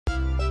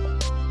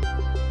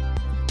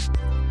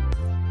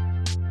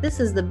This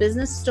is the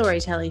Business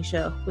Storytelling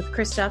Show with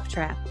Christoph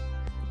Trapp.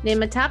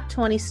 Name a top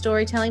 20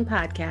 storytelling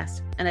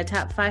podcast and a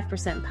top 5%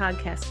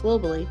 podcast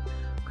globally.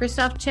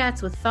 Christoph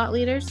chats with thought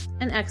leaders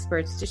and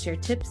experts to share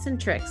tips and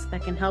tricks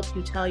that can help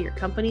you tell your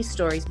company's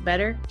stories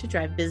better to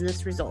drive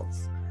business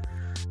results.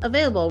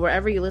 Available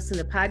wherever you listen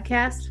to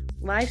podcasts,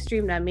 live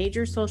streamed on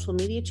major social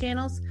media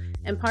channels,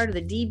 and part of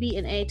the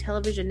DB&A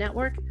television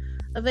network,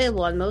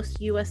 available on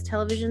most U.S.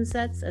 television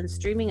sets and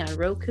streaming on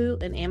Roku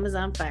and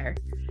Amazon Fire.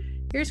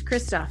 Here's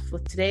Christoph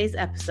with today's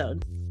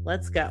episode.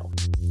 Let's go.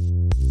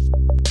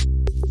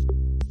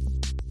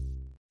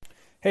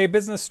 Hey,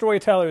 business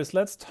storytellers,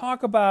 let's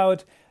talk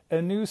about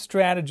a new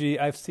strategy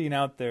I've seen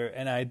out there,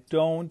 and I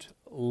don't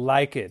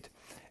like it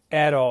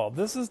at all.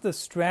 This is the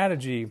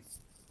strategy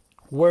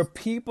where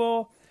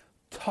people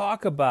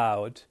talk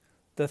about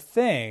the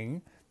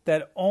thing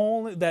that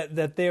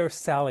they're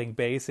selling,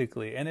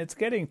 basically, and it's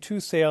getting too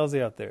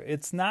salesy out there.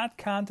 It's not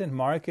content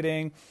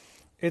marketing.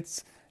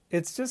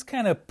 It's just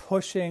kind of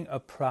pushing a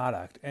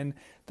product. And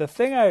the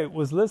thing I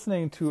was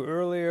listening to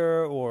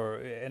earlier,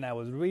 and I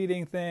was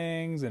reading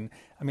things, and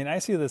I mean, I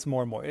see this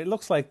more and more. It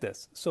looks like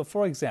this. So,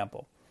 for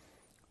example,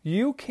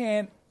 you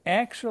can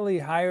actually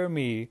hire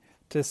me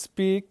to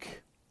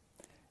speak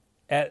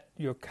at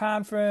your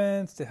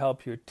conference, to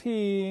help your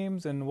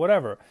teams, and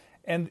whatever.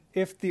 And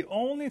if the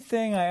only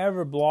thing I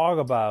ever blog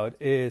about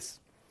is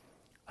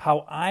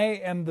how I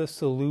am the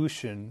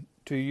solution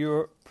to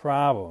your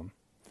problem,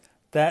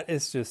 that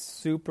is just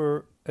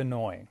super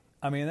annoying.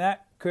 I mean,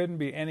 that couldn't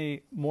be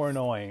any more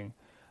annoying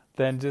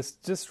than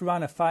just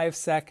run a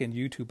 5-second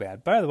YouTube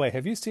ad. By the way,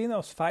 have you seen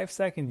those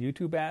 5-second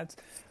YouTube ads?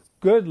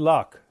 Good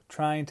luck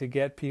trying to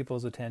get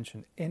people's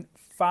attention in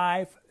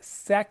 5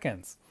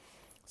 seconds.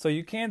 So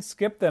you can't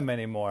skip them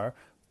anymore,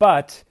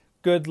 but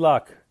good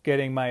luck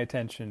getting my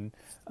attention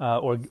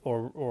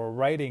or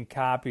writing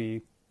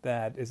copy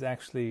that is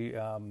actually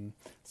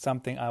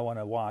something I want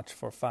to watch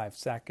for 5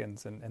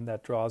 seconds and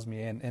that draws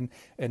me in.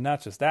 And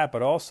not just that,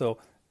 but also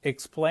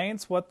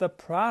explains what the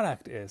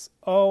product is.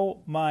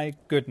 Oh my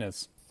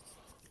goodness.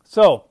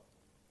 So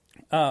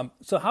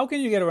how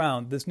can you get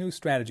around this new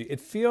strategy? It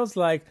feels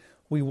like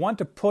we want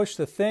to push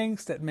the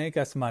things that make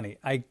us money.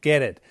 I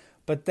get it.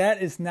 But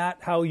that is not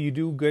how you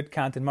do good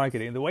content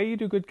marketing. The way you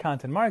do good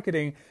content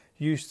marketing,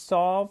 you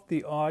solve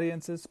the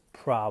audience's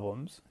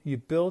problems, you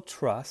build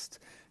trust.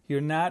 You're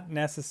not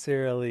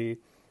necessarily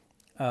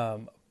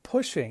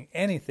pushing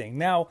anything.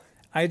 Now,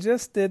 I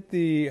just did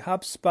the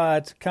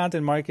HubSpot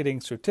content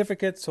marketing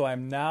certificate, so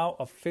I'm now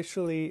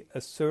officially a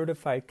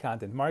certified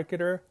content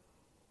marketer.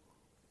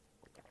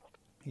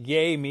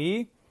 Yay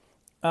me.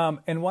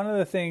 And one of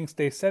the things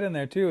they said in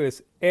there too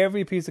is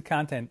every piece of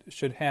content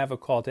should have a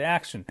call to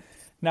action.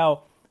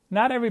 Now,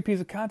 not every piece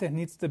of content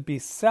needs to be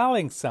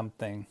selling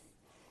something,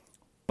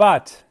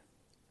 but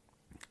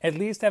at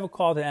least have a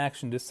call to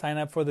action to sign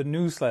up for the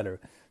newsletter,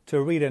 to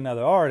read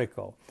another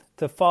article,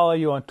 to follow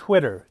you on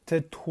Twitter,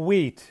 to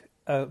tweet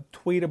a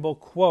tweetable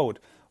quote,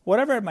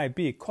 whatever it might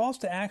be. Calls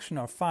to action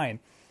are fine,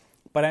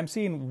 but I'm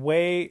seeing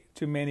way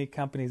too many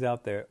companies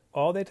out there.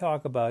 All they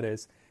talk about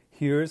is,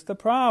 here's the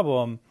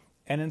problem,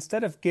 and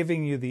instead of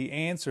giving you the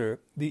answer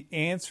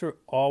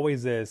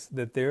always is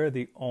that they're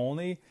the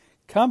only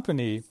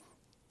company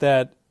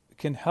that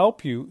can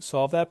help you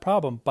solve that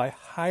problem by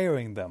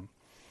hiring them.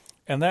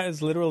 And that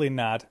is literally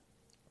not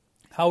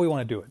how we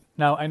want to do it.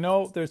 Now, I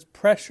know there's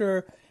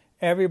pressure.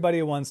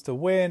 Everybody wants to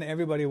win.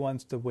 Everybody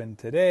wants to win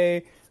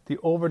today. The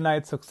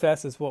overnight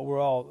success is what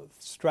we're all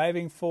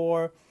striving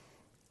for.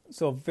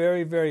 So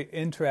very, very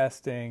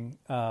interesting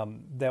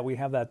that we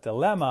have that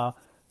dilemma,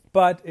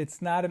 but it's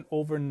not an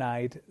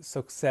overnight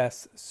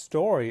success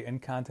story in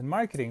content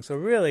marketing. So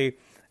really,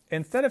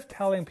 instead of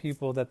telling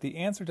people that the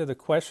answer to the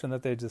question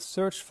that they just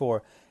searched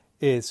for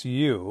is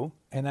you,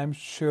 and I'm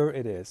sure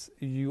it is,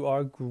 you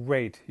are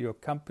great, your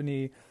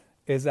company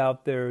is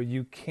out there,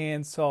 you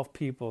can solve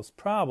people's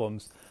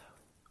problems,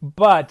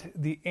 but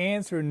the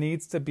answer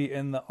needs to be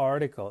in the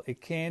article.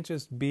 It can't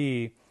just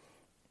be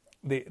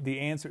the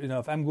answer.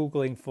 If I'm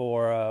Googling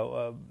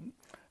for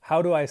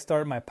how do I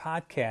start my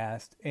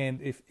podcast,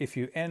 and if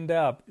you end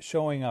up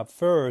showing up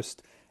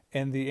first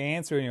and the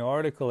answer in your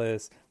article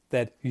is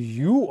that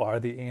you are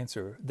the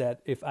answer,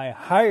 that if I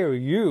hire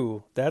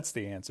you, that's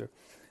the answer,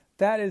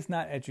 that is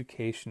not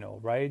educational,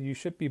 right? You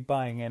should be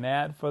buying an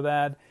ad for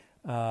that.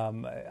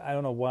 I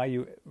don't know why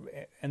you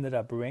ended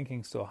up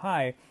ranking so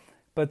high,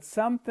 but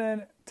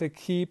something to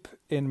keep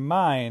in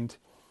mind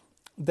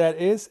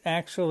that is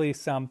actually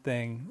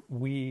something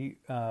we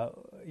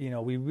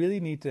really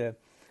need to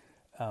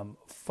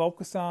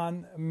focus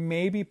on,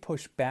 maybe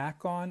push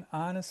back on,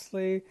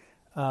 honestly.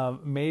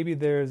 Maybe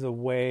there's a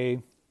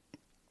way,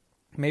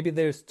 maybe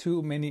there's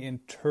too many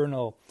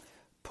internal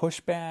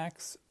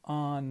pushbacks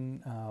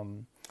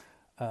on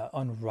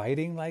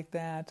writing like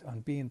that, on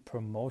being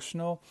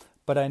promotional.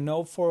 But I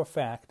know for a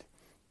fact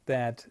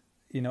that,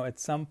 at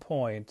some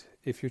point,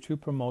 if you're too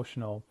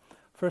promotional,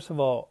 first of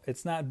all,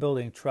 it's not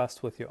building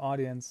trust with your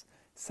audience.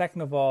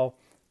 Second of all,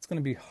 it's going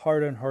to be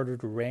harder and harder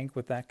to rank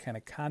with that kind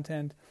of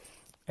content.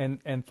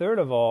 And third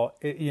of all,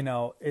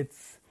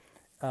 it's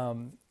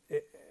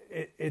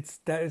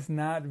that is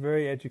not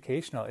very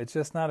educational. It's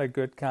just not a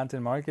good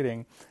content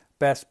marketing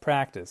best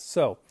practice.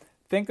 So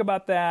think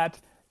about that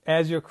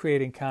as you're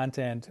creating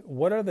content.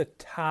 What are the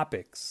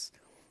topics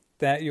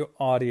that your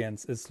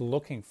audience is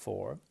looking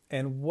for?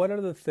 And what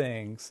are the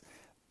things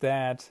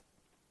that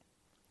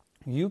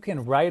you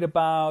can write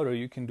about, or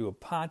you can do a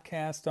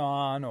podcast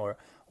on, or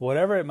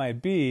whatever it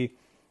might be,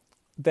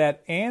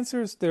 that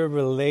answers their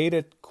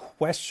related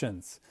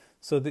questions?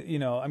 So that,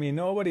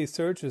 nobody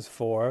searches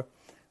for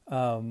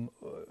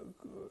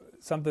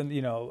something,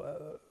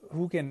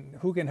 who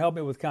can help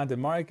me with content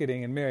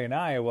marketing in Marion,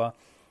 Iowa,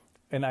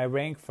 and I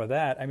rank for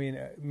that. I mean,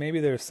 maybe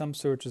there's some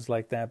searches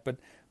like that,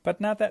 but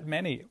not that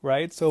many,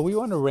 right? So we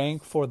want to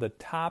rank for the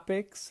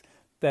topics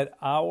that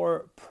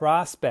our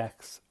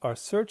prospects are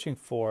searching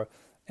for,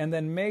 and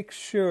then make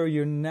sure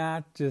you're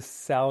not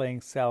just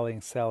selling.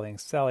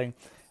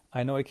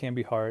 I know it can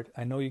be hard.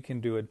 I know you can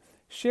do it.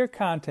 Share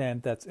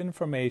content that's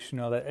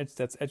informational,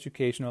 that's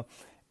educational,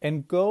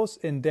 and goes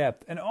in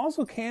depth, and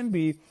also can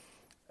be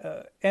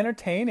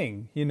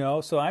entertaining,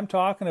 So I'm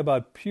talking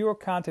about pure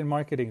content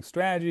marketing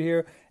strategy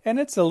here, and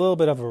it's a little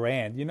bit of a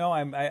rant.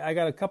 I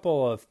got a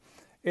couple of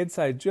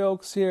inside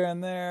jokes here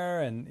and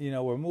there, and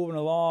we're moving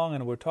along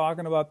and we're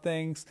talking about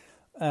things.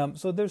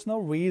 So there's no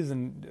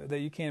reason that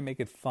you can't make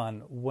it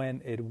fun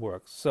when it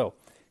works. So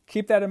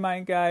keep that in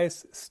mind,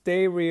 guys.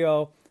 Stay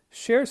real.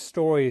 Share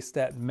stories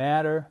that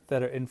matter,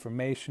 that are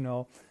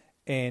informational,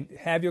 and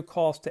have your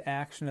calls to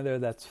action in there.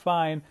 That's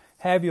fine.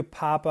 Have your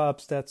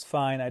pop-ups. That's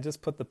fine. I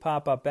just put the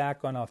pop-up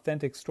back on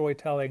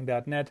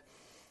authenticstorytelling.net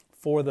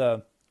for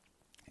the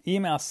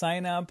email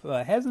sign-up.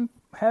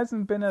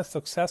 Hasn't been as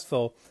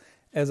successful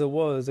as it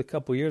was a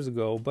couple years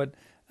ago, but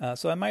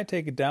so I might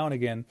take it down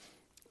again.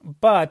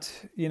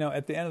 But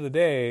at the end of the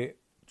day,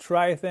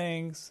 try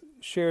things,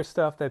 share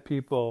stuff that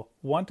people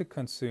want to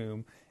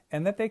consume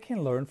and that they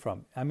can learn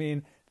from. I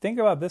mean, think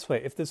about it this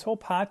way: if this whole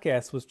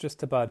podcast was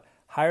just about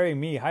hiring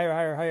me,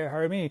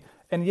 hire me,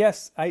 and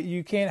yes,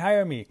 you can't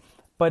hire me,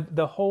 but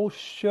the whole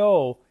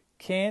show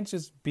can't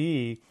just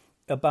be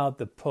about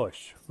the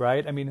push,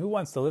 right? I mean, who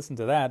wants to listen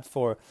to that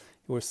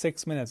we're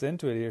 6 minutes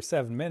into it, you're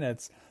 7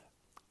 minutes.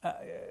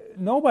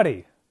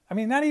 Nobody. I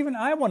mean, not even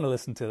I want to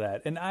listen to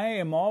that. And I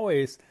am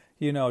always,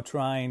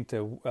 trying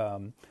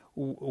to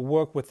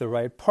work with the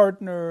right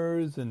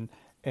partners and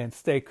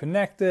stay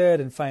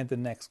connected and find the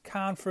next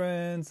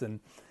conference and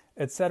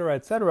et cetera,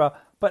 et cetera.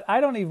 But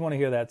I don't even want to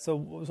hear that. So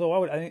why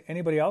would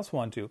anybody else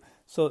want to?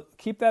 So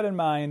keep that in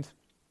mind.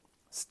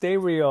 Stay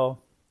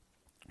real.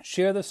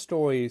 Share the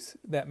stories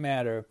that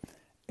matter.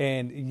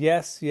 And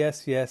yes,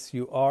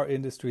 you are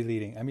industry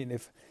leading. I mean,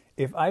 if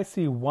I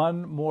see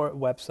one more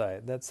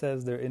website that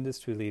says they're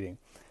industry leading,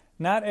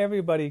 not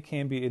everybody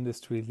can be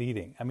industry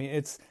leading. I mean,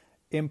 it's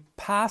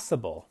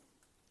impossible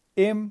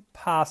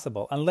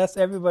unless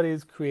everybody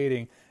is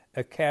creating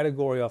a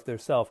category of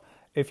theirself.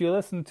 If you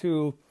listen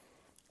to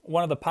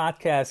one of the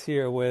podcasts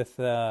here with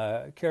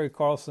Carrie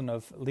Carlson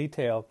of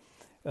Letail,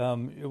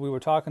 we were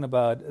talking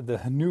about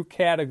the new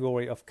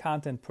category of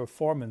content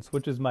performance,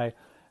 which is my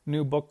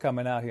new book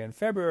coming out here in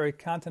February,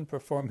 Content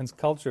Performance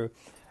Culture.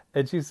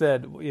 And she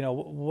said,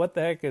 what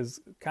the heck is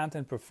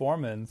content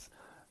performance?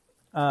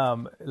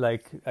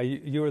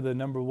 You're the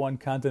number one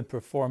content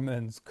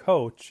performance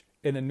coach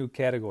in a new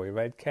category,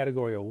 right?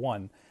 Category of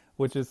one,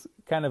 which is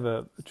kind of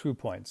a true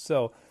point.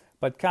 So,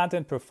 but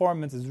content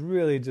performance is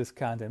really just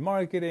content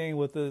marketing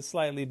with a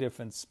slightly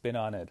different spin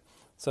on it.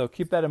 So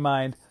keep that in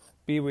mind.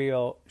 Be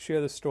real. Share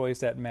the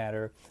stories that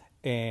matter.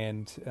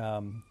 And,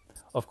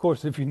 of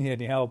course, if you need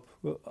any help,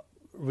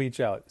 reach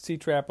out.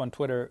 ctrap on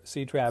Twitter,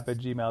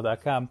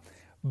 ctrap@gmail.com.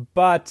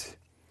 But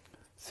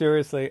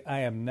seriously, I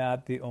am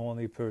not the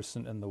only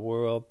person in the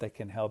world that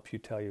can help you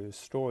tell your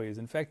stories.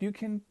 In fact, you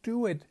can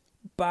do it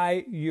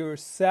by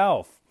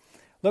yourself.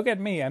 Look at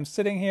me. I'm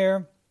sitting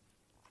here,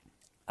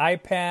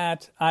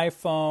 iPad,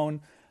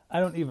 iPhone. I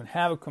don't even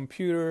have a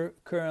computer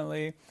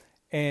currently.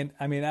 And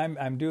I mean,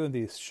 I'm doing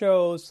these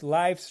shows,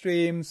 live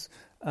streams.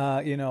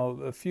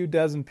 A few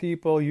dozen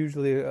people,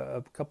 usually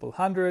a couple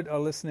hundred, are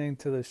listening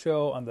to the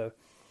show on the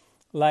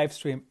live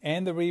stream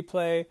and the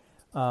replay.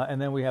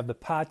 And then we have the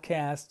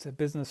podcast,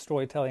 Business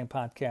Storytelling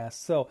Podcast.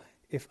 So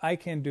if I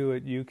can do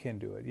it, you can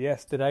do it.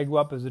 Yes, did I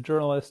grow up as a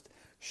journalist?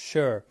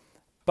 Sure.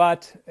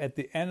 But at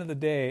the end of the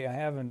day, I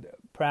haven't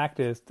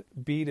practiced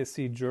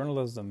B2C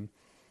journalism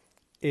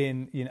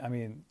in,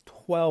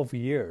 12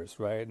 years,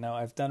 right? Now,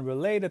 I've done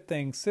related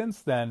things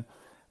since then,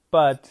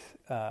 but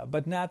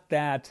not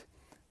that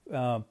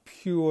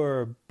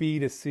pure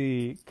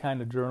B2C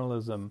kind of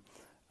journalism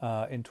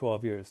in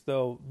 12 years,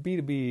 though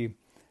B2B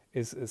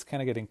is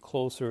kind of getting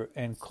closer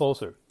and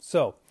closer.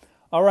 So,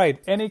 all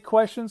right, any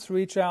questions,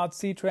 reach out,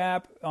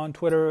 ctrap on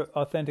Twitter,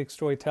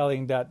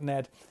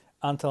 authenticstorytelling.net.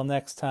 Until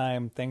next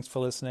time, thanks for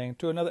listening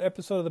to another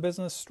episode of the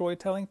Business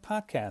Storytelling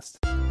Podcast.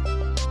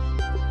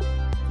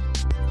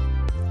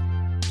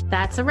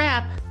 That's a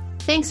wrap.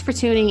 Thanks for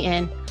tuning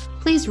in.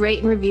 Please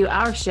rate and review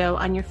our show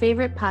on your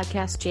favorite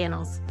podcast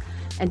channels.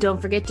 And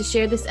don't forget to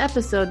share this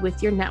episode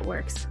with your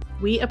networks.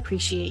 We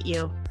appreciate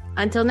you.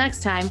 Until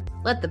next time,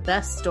 let the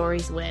best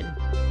stories win.